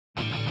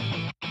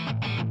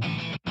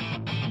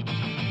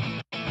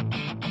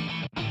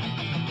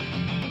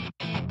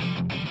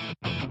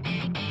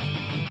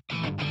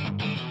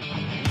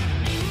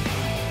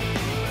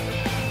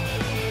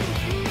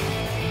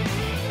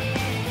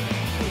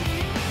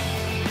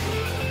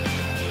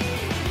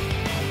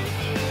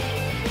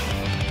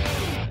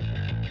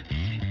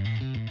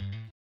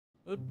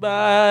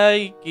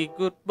Goodbye, Iki,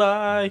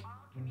 goodbye.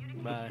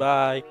 Bye.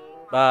 Goodbye.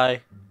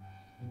 Bye.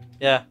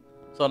 Yeah.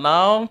 So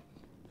now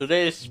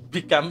today is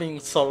becoming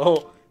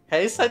solo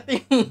Heist, I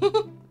think.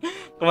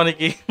 Come on,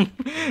 Iki.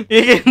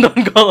 Iki,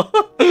 don't go.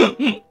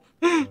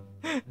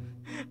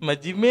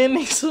 Majime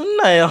ni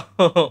sunayo.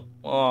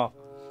 Oh,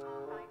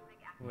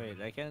 Wait,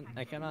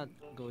 I cannot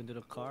go into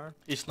the car.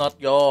 it's not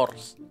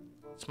yours.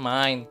 It's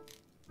mine.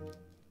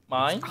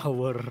 Mine?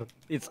 Our.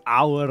 It's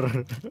our.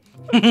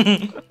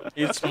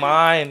 It's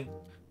mine.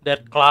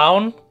 That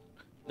clown,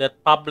 that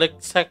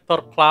public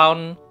sector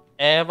clown,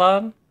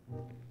 Evan,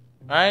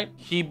 right?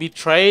 He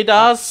betrayed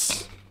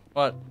us.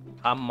 What?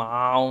 Come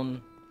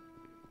on.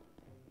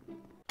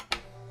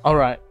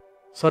 Alright.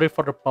 Sorry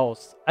for the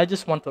pause. I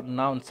just want to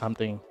announce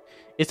something.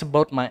 It's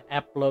about my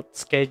upload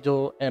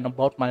schedule and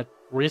about my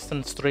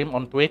recent stream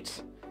on Twitch.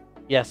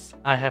 Yes,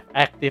 I have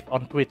active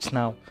on Twitch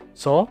now.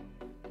 So,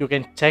 you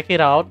can check it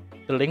out.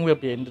 The link will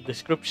be in the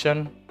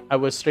description. I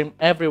will stream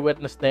every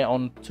Wednesday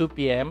on 2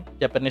 p.m.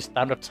 Japanese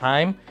Standard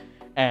Time.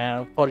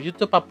 And for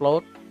YouTube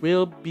upload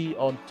will be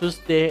on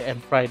Tuesday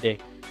and Friday.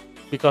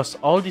 Because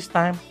all this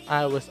time,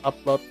 I always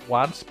upload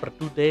once per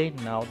 2 days.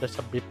 Now that's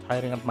a bit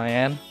tiring at my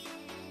end.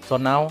 So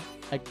now,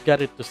 I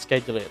got it to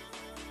schedule it.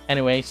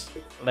 Anyways,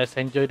 let's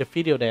enjoy the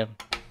video then.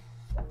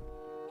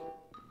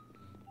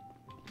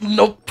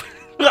 Nope.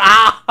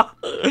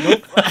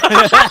 Nope.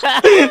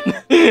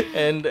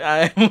 And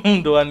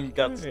I'm the one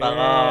got stuck.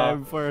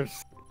 Yeah,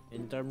 first.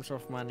 In terms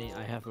of money,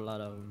 I have a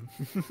lot of them.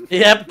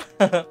 Yep.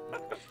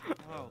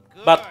 Oh,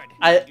 good. But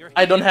You're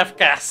I don't here. have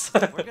cash.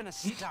 We're gonna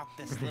stop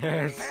this little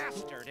Yes.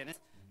 bastard, and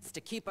it's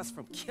to keep us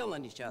from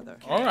killing each other.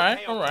 Alright,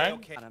 Okay, alright.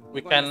 okay.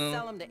 We We're gonna can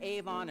sell him to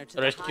Avon or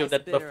to rescue the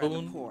that highest bidder in the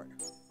buffoon. port.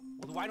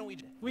 Well, why don't we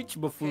Which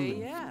Okay, buffoon?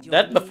 yeah.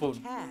 That You'll need buffoon.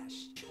 Cash.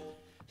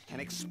 and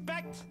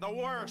expect the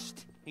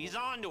worst? He's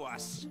on to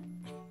us.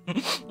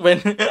 when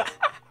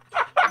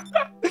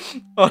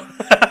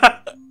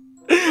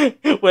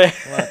when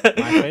What?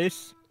 My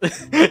face?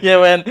 yeah,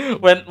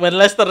 when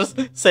Lester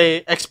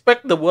say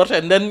expect the worst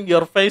and then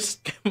your face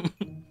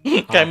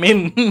came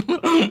in.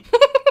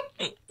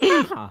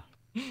 Huh.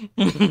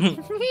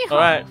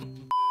 Alright.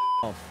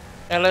 Oh.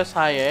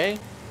 LSIA.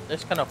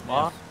 That's kind of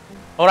odd.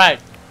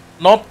 Alright.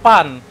 No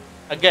pun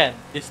again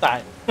this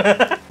time.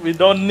 We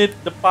don't need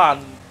the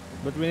pun.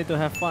 But we need to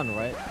have fun,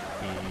 right?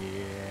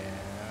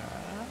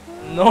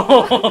 Yeah. No.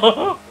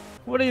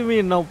 What do you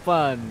mean, no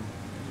fun?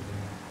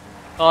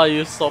 Oh,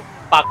 you so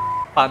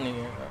funny.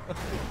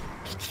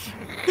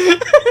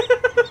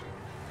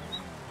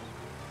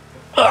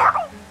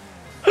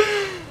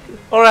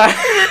 Alright.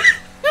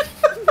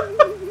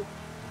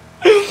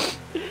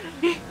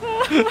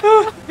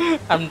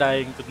 I'm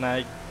dying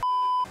tonight.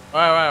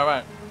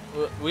 Alright.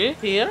 We're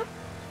here?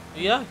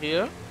 We are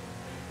here?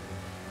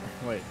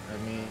 Wait, let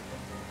me.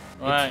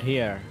 Right. It's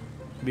here.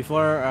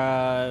 Before,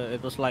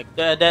 it was like.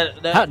 There. There?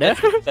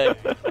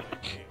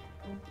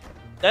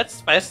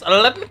 That's fast.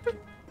 Let me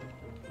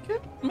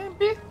pick,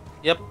 maybe.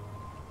 Yep.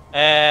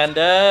 And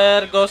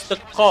there goes the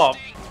cop.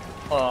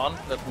 Hold on.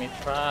 Let me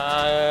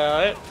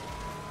try it.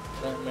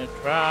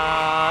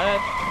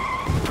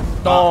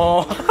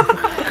 No.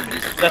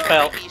 That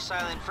fell.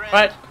 Silent friend.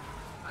 Right.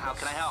 How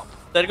can I help?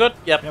 That good?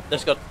 Yep. Yep.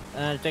 That's good.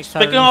 Take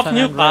Speaking of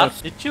new cars,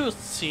 cars. did you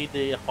see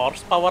the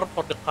horsepower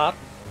for the car?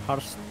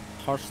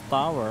 Horse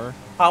tower.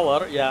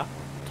 Power, yeah.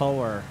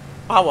 Tower.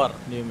 Power.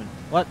 Do you mean?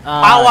 What?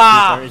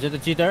 Power! Cheater. Is it a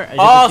cheater? Is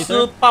Oh, it a cheater?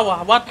 super power.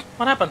 What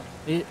happened?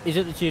 Is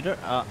it a cheater?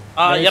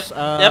 Yep.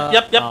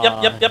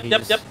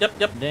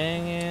 Yep.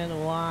 Dang it,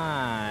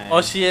 why?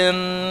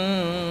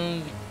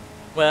 Ocean.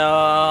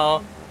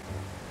 Well,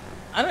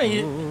 I don't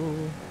know.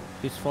 Ooh,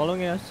 he's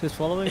following us. He's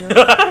following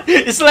us.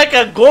 It's like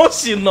a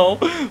ghost, you know.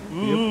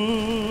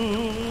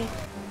 Ooh.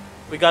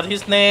 We got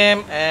his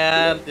name,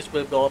 and this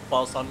will go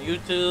post on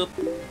YouTube.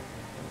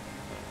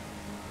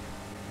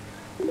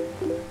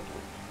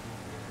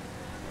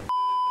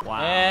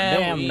 Wow, And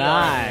damn we are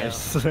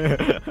nice.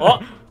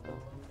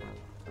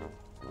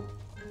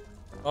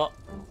 Oh,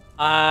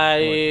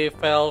 I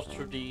fell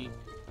through the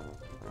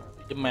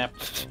map.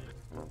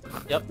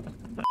 Yep.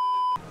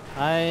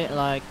 I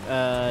like,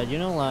 you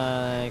know,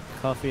 like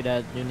coffee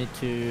that you need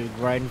to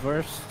grind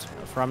first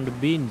from the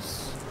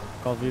beans,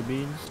 coffee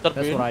beans. The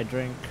That's bean? what I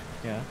drink.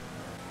 Yeah,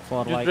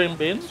 for You like drink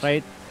beans?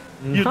 straight.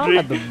 You Not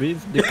drink- the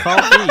beans, the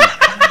coffee.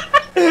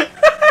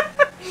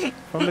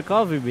 From the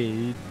coffee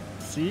bean.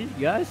 See,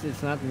 guys,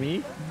 it's not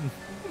me.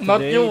 Not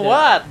Today you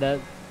what?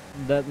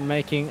 That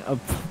making a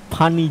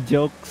funny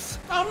jokes.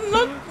 I'm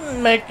not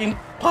making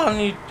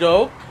funny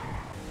joke.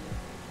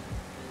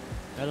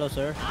 Hello,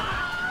 sir.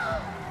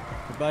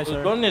 Goodbye, You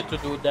sir. don't need to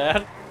do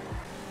that.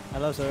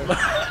 Hello, sir.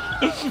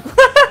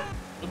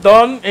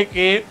 Don't,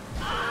 Iki.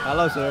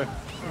 Hello, sir.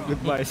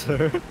 Goodbye,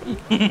 sir.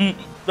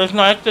 There's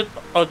no exit.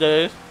 Oh,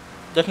 there is.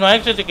 There's no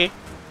exit, Iki.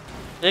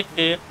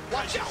 Iki.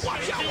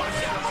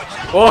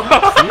 Oh.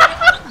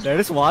 There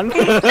is one.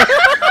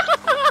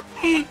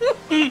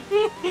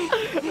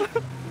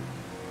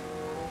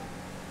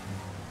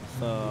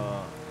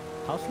 So,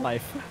 how's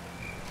life?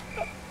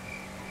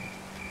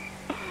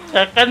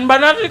 Second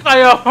banget sih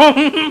kayak.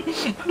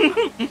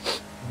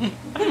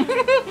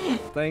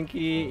 Thank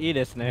you,いい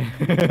ですね。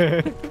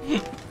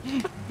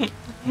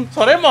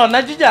それも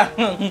同じじゃん。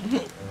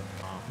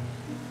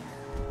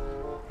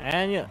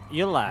And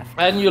you laugh.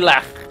 And you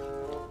laugh.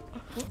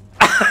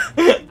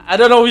 I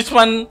don't know which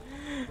one.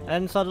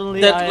 And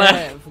suddenly That I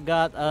laugh.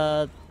 got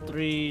a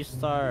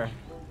 3-star.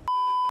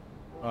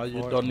 Oh,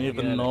 you Or don't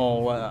together. even know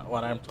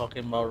what I'm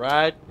talking about,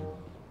 right?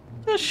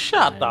 Just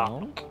shut I up.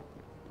 know.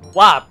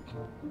 What?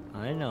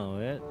 I know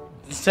it.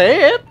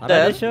 Say it あれ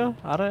then. でしょ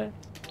あれ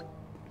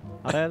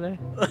あれね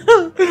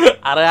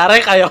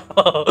Are-are kayo.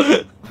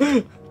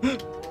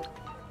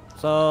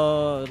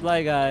 So,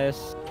 bye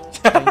guys.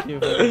 Thank you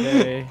for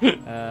today.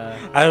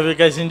 I hope you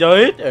guys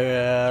enjoyed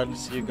and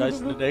see you guys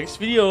in the next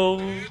video.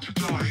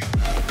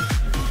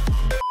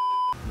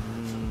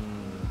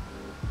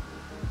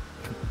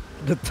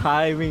 The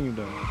timing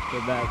though,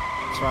 with that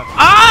truck.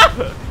 Ah!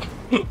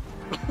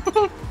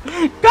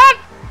 God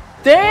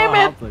damn What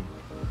it! happened?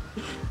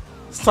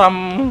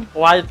 Some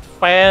white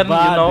fan,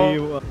 you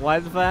know.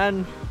 White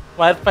fan?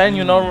 White fan,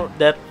 you know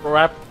that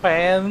rap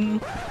fan,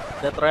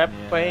 that rap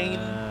fan,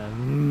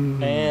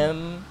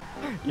 and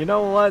You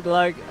know what?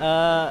 Like,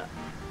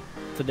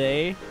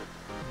 today,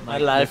 my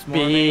like, life this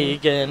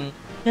morning, began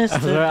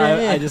after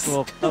yesterday. I just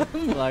woke up.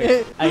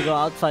 Like, I go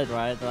outside,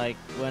 right? Like,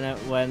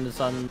 when the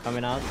sun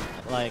coming out,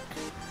 like,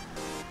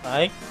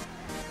 Like,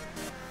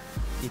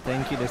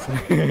 thank you this.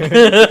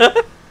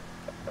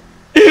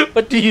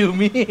 what do you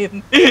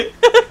mean?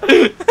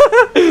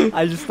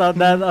 I just thought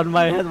that on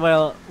my head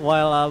while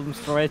I'm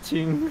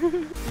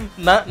stretching.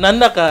 なん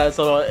だか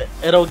その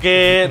エロ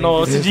ゲー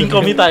の主人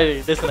公みた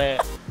いですね。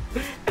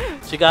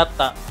違っ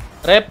た。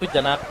ラップじ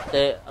ゃなく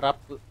てラッ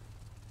プ。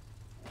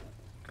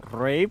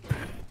Rape?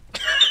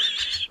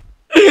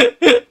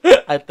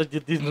 I thought you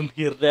didn't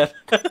hear that.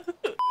 The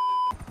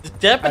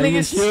Are you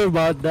Japanese. sure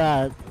about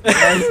that?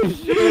 Are you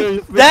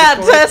sure?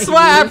 That's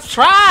why I've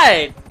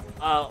tried.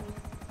 I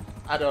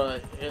don't know.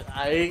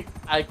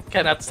 I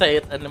cannot say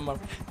it anymore.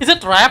 Is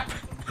it rap?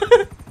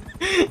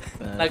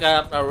 Like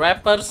a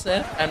rappers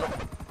and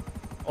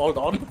hold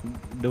on.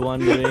 The one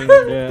doing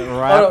the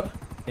rap? Oh,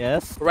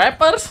 Yes.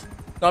 rappers,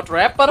 not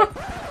rapper.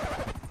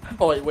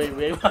 Oh wait, what?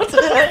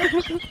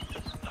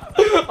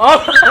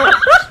 Oh.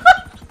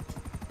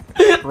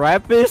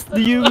 Rapist?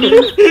 Do you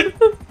mean?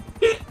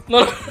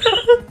 No,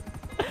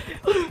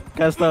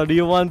 Castle, do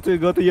you want to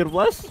go to your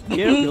place?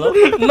 Here below.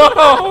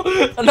 no,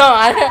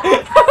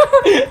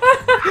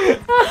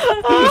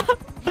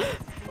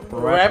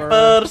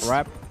 rappers,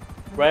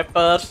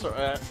 rappers,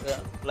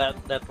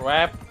 that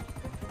rap,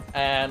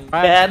 and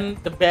Rap.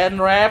 the band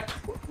rap,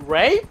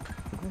 rape,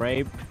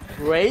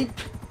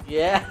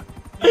 yeah.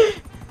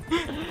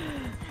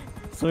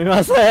 すみ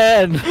ま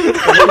せん。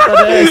Tomita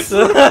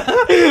desu.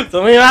 す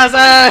みま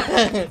せん。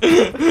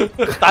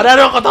ただ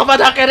の言葉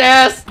だけ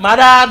です。ま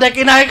だで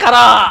きないか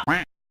ら。Oh,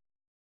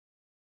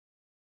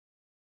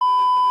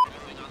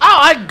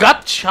 I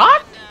got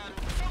shot?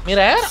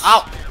 Mira,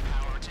 ow.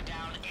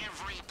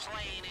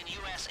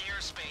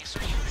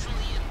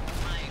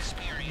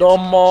 No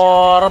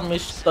more,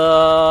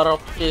 Mr.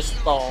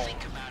 Pistol.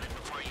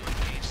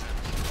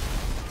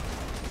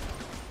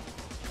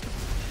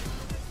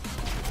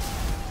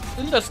 I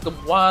think that's the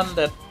one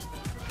that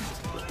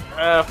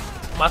have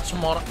much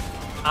more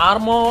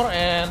armor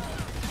and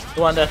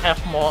the one that have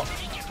more.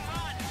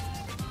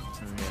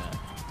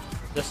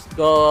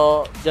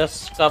 Yeah.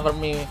 Just cover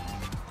me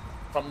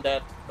from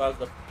that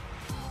bugger.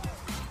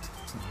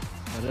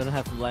 I don't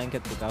have a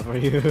blanket to cover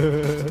you.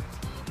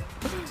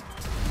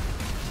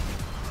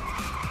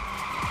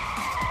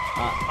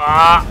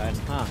 Ah!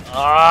 Huh.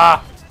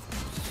 Ah!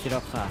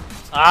 Shiroka.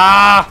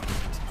 Ah!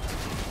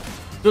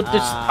 Dude,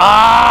 this.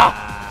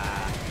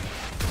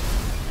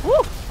 Woo!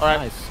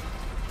 Alright. Nice.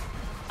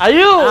 Are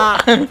you?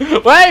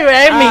 Why are you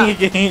aiming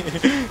again?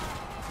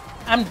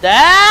 I'm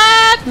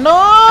dead! No!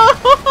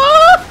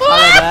 Hello,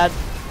 Dad.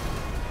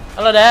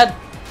 Hello, Dad.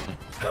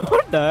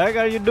 What the heck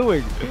are you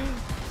doing?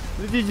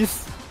 Did you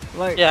just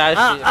like? Yeah, I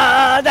see. No.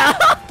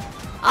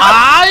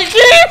 I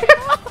see!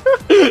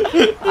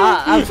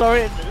 I'm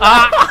sorry.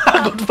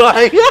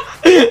 Goodbye.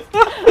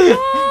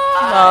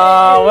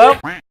 Well.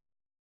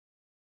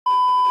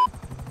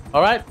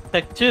 Alright,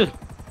 take two.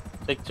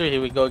 Take two,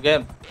 here we go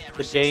again.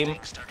 The game.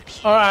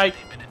 Alright,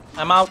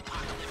 I'm out.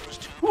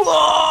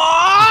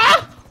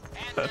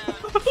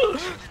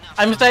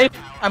 I'm safe.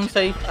 I'm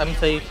safe. I'm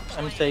safe.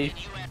 I'm safe.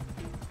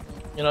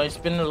 You know, it's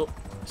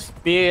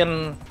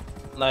been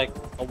like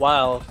a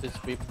while since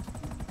we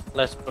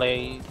let's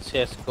play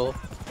CS:GO.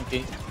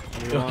 Okay.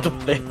 You want to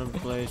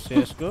play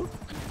CS:GO?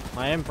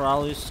 My aim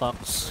probably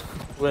sucks.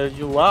 Where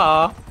you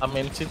are? I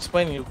mean, since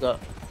when you got?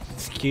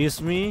 Excuse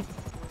me?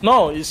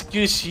 No,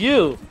 excuse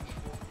you.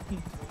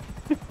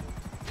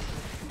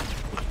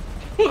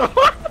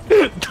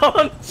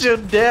 Don't you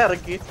dare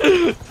again.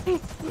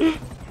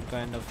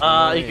 Kind of.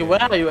 Iki,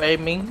 where are you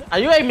aiming? Are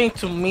you aiming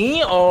to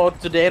me or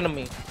to the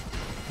enemy?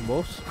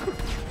 Both.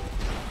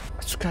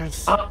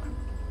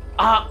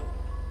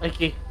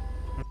 Iki.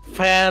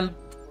 Fan.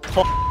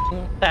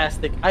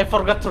 Fantastic. I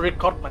forgot to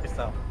record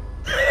myself.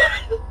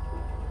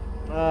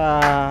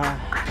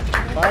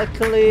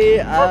 Luckily,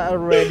 I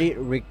already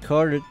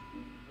recorded.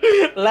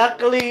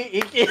 Luckily,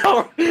 Iki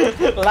already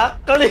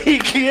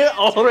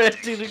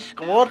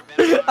record.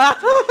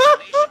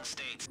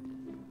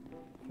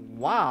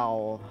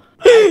 Wow,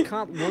 I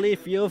can't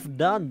believe you've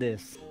done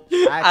this.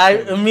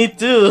 Me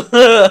too.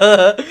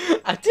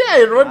 I think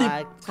I already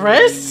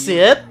pressed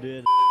it.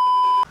 Did.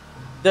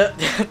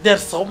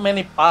 There's so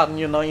many fun,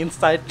 you know,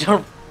 inside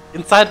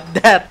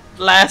that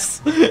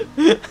last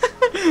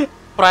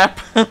prep,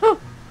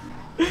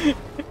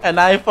 and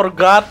I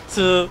forgot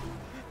to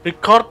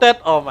record that.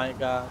 Oh my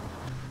god!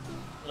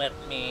 Let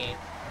me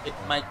eat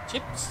my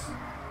chips.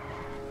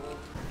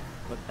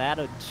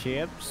 Potato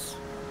chips.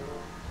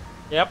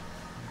 Yep,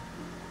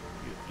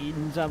 You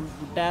eating some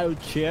potato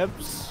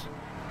chips?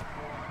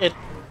 eat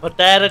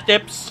potato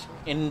chips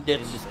in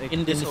this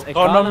this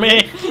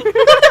economy.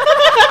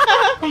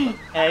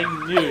 I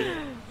knew.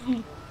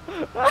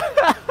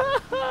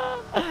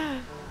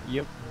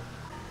 Yep.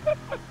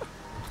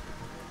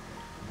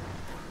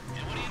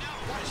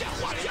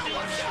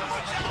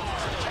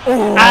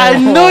 I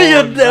knew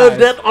you did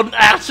that on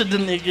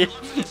accident, Iggy.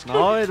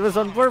 No, it was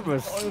on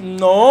purpose.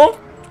 No.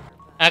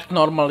 Act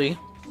normally.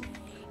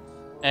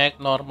 Act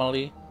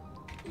normally.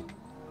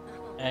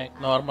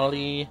 Act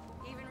normally.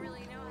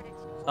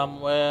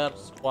 Somewhere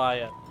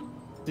quiet.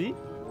 See?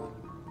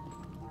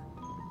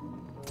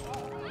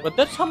 But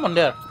there's someone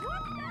there.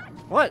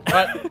 What?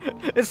 What?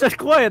 It's just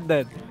quiet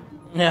then.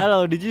 Yeah.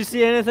 Hello, did you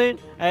see anything?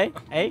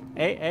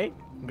 Hey,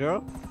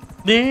 girl.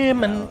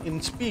 Demon in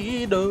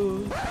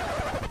speedo.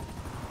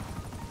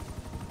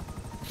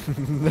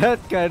 That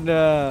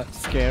kinda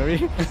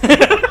scary.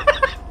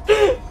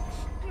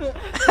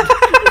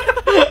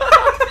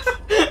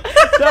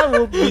 That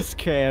would be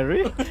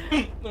scary.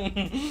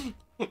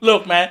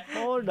 Look, man.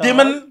 Hold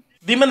on.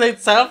 Demon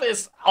itself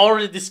is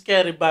already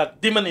scary,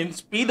 but demon in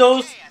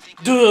speedos,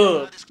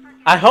 dude.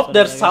 I hope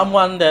there's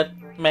someone that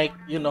make,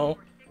 you know,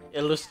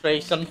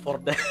 illustration for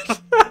that.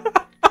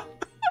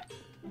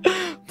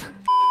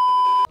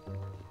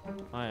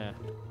 Oh yeah.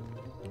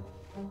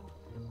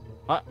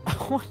 What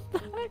the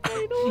heck are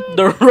you doing?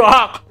 The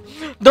Rock!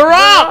 The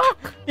Rock!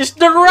 It's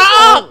The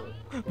Rock!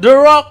 The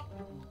Rock!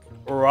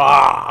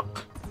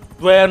 Rock!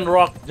 Dwayne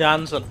Rock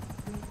Johnson.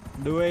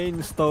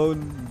 Dwayne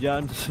Stone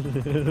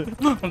Johnson.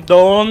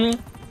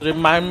 Don't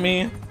remind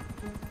me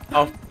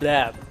of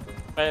that.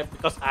 Okay?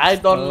 Because I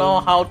don't know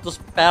how to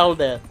spell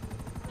that.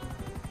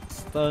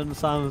 Stone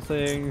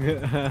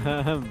something.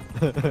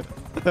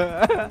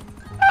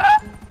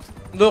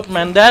 Look,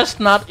 man, that's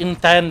not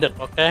intended,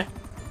 okay?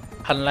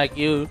 Unlike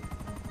you.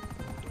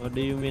 What do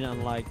you mean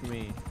unlike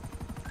me?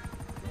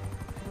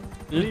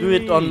 You do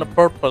it on the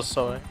purpose,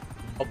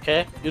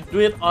 okay? You do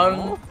it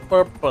on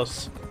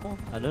purpose.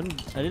 I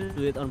didn't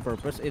do it on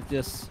purpose.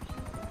 It's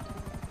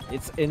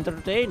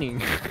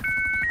entertaining.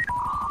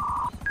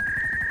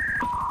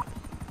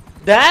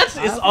 That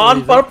is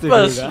on It's up to you,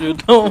 purpose, huh? you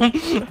know.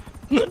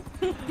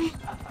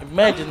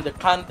 Imagine the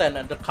content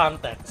and the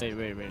context.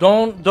 Wait.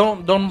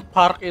 Don't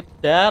park it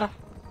there.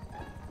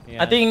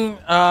 Yeah. I think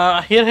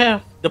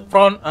here the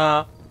front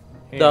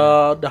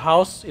the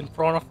house in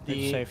front of It's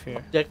the safe here.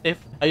 objective.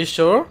 Are you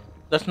sure?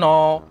 There's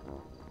no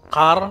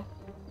car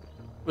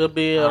will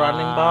be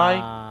running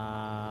by.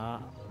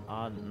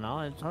 No,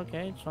 it's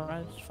okay. It's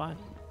alright. It's fine.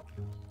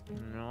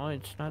 No,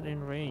 it's not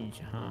in range,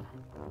 huh?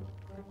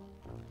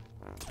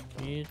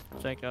 You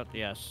take out,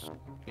 yes.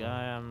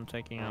 Guy, I'm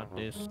taking out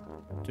this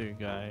two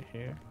guy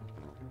here.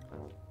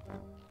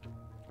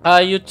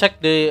 You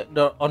check the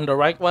on the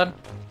right one.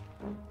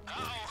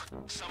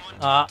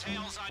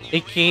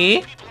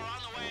 Iki,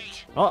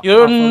 Oh,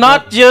 you're I forgot.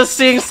 not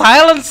using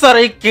silencer,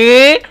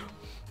 Iki.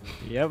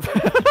 Yep.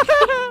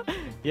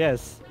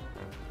 Yes.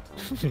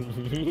 Is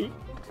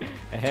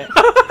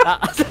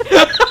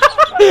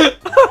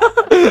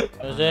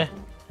it?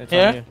 It's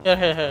Here? on you.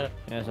 Here.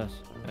 Yes,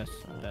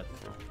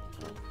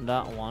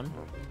 that one.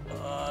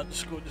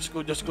 Just go.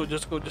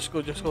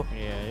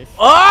 Yes.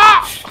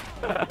 Ah!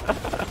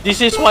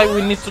 This is why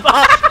we need to.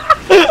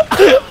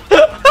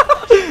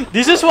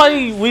 This is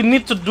why we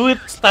need to do it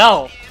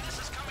stealth.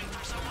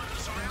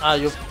 Are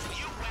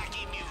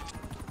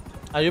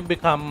you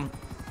become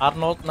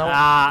Arnold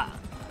now?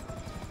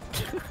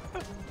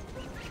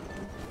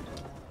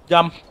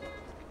 Jump.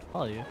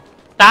 Oh, you.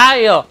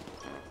 Die!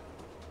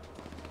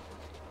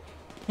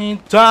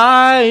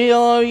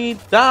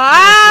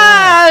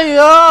 Die!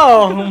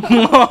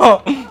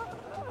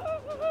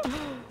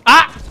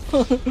 Ah!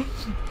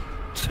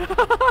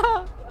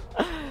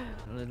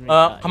 Let me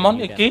Come on,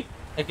 you can-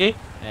 Iki.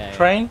 Yeah.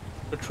 Train.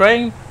 The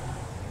train.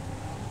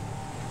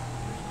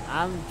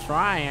 I'm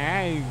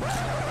trying.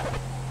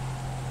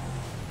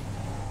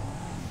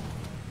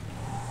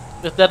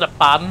 Is that a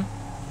pun?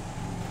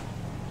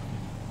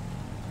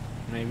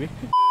 Maybe.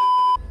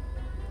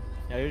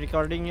 Are you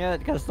recording yet,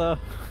 Casto?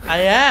 I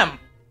am.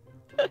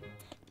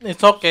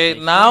 It's okay.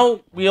 Now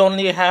we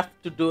only have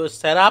to do a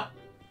setup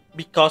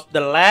because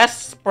the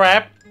last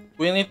prep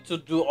We need to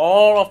do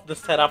all of the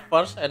setup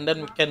first, and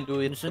then we can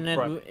do it. Isn't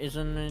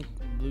it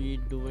we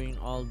doing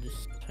all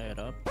this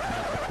setup?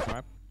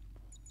 Crap.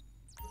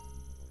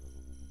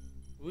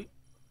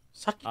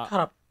 Sakit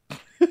harap.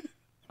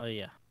 Oh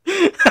yeah.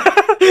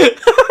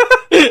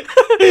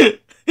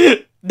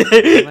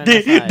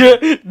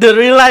 The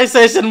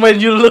realization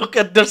when you look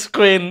at the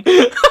screen.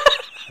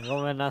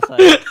 Komen nasay.